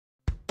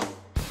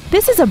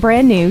This is a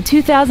brand new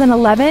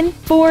 2011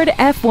 Ford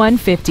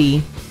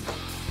F-150.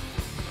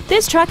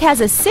 This truck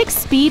has a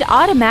 6-speed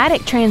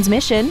automatic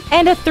transmission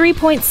and a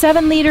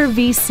 3.7-liter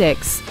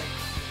V6.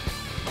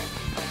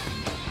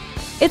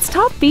 Its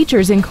top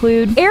features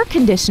include air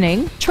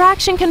conditioning,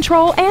 traction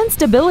control and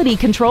stability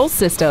control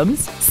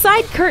systems,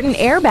 side curtain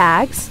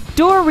airbags,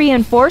 door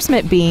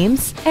reinforcement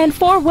beams, and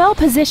 4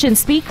 well-positioned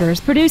speakers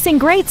producing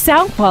great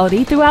sound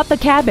quality throughout the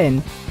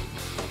cabin.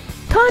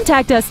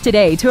 Contact us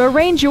today to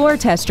arrange your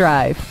test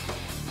drive.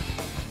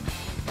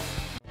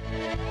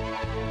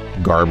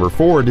 Garber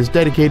Ford is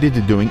dedicated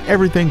to doing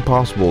everything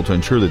possible to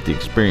ensure that the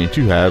experience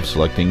you have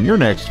selecting your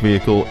next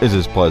vehicle is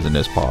as pleasant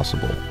as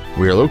possible.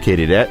 We are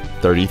located at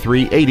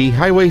 3380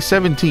 Highway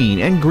 17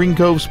 in Green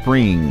Cove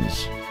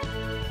Springs.